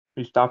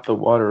You stopped the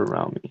water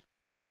around me.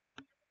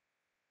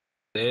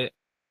 It.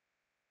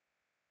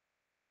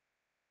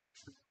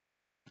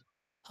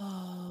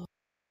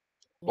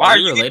 Why are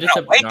you related to?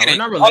 awakening? No, we're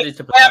not related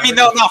to. I mean,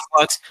 no,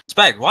 Flux.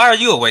 Spec, why are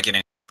you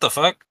awakening? What the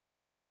fuck?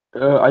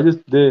 I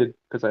just did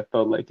because I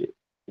felt like it.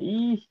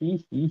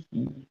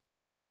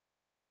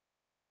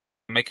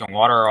 Making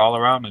water all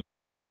around me.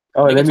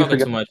 Oh, let me talking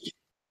forget. too much.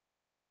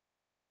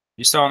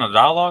 You still on the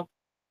dialogue?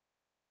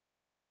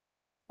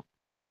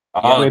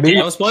 Yeah, Oh, maybe.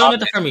 don't spoil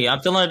it for me. I'm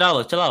still on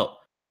 $1. Chill out.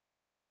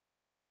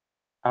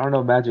 I don't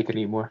know magic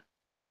anymore.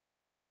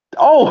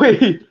 Oh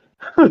wait.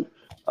 This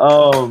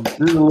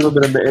is a little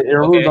bit of it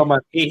removes all my.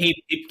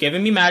 He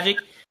giving me magic.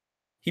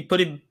 He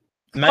put it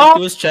magic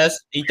to his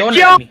chest. He throwing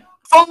it at me.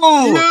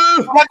 Oh!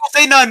 I'm not gonna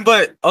say nothing,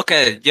 but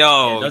okay,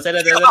 yo. Yeah, don't say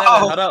that.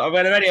 Hold on, I'm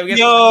ready. I'm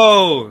getting.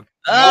 Yo!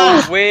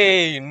 No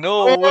way!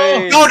 No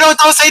way! No,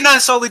 don't say nothing,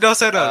 Sully. Don't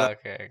say nothing.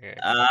 Okay.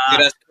 Yeah,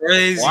 that's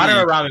crazy.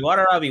 Water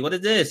around me. What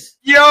is this?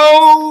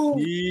 Yo!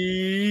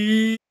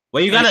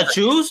 What you gotta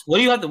choose? What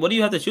do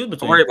you have to choose between?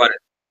 Don't worry about it.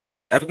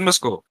 Epic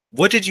Mystical.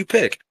 What did you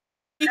pick?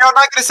 Did y'all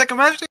not get a second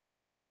magic?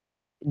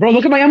 Bro,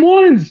 look at my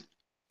M1s.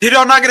 Did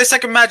y'all not get a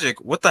second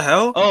magic? What the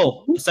hell?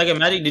 Oh, second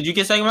magic. Did you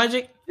get second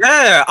magic?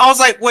 Yeah, I was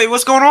like, wait,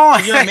 what's going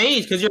on? You're a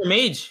mage. Because you're a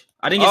mage.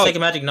 I didn't get second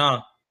magic.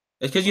 No,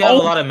 it's because you have a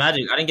lot of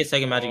magic. I didn't get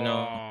second magic.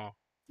 No.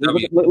 Look,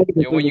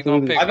 Yo, what you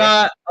gonna pick? I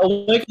got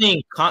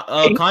awakening.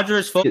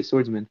 Conjurer's focus.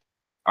 Swordsman.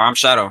 I'm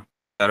Shadow.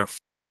 Wait.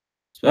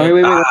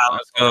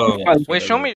 Let's go. Wait, show me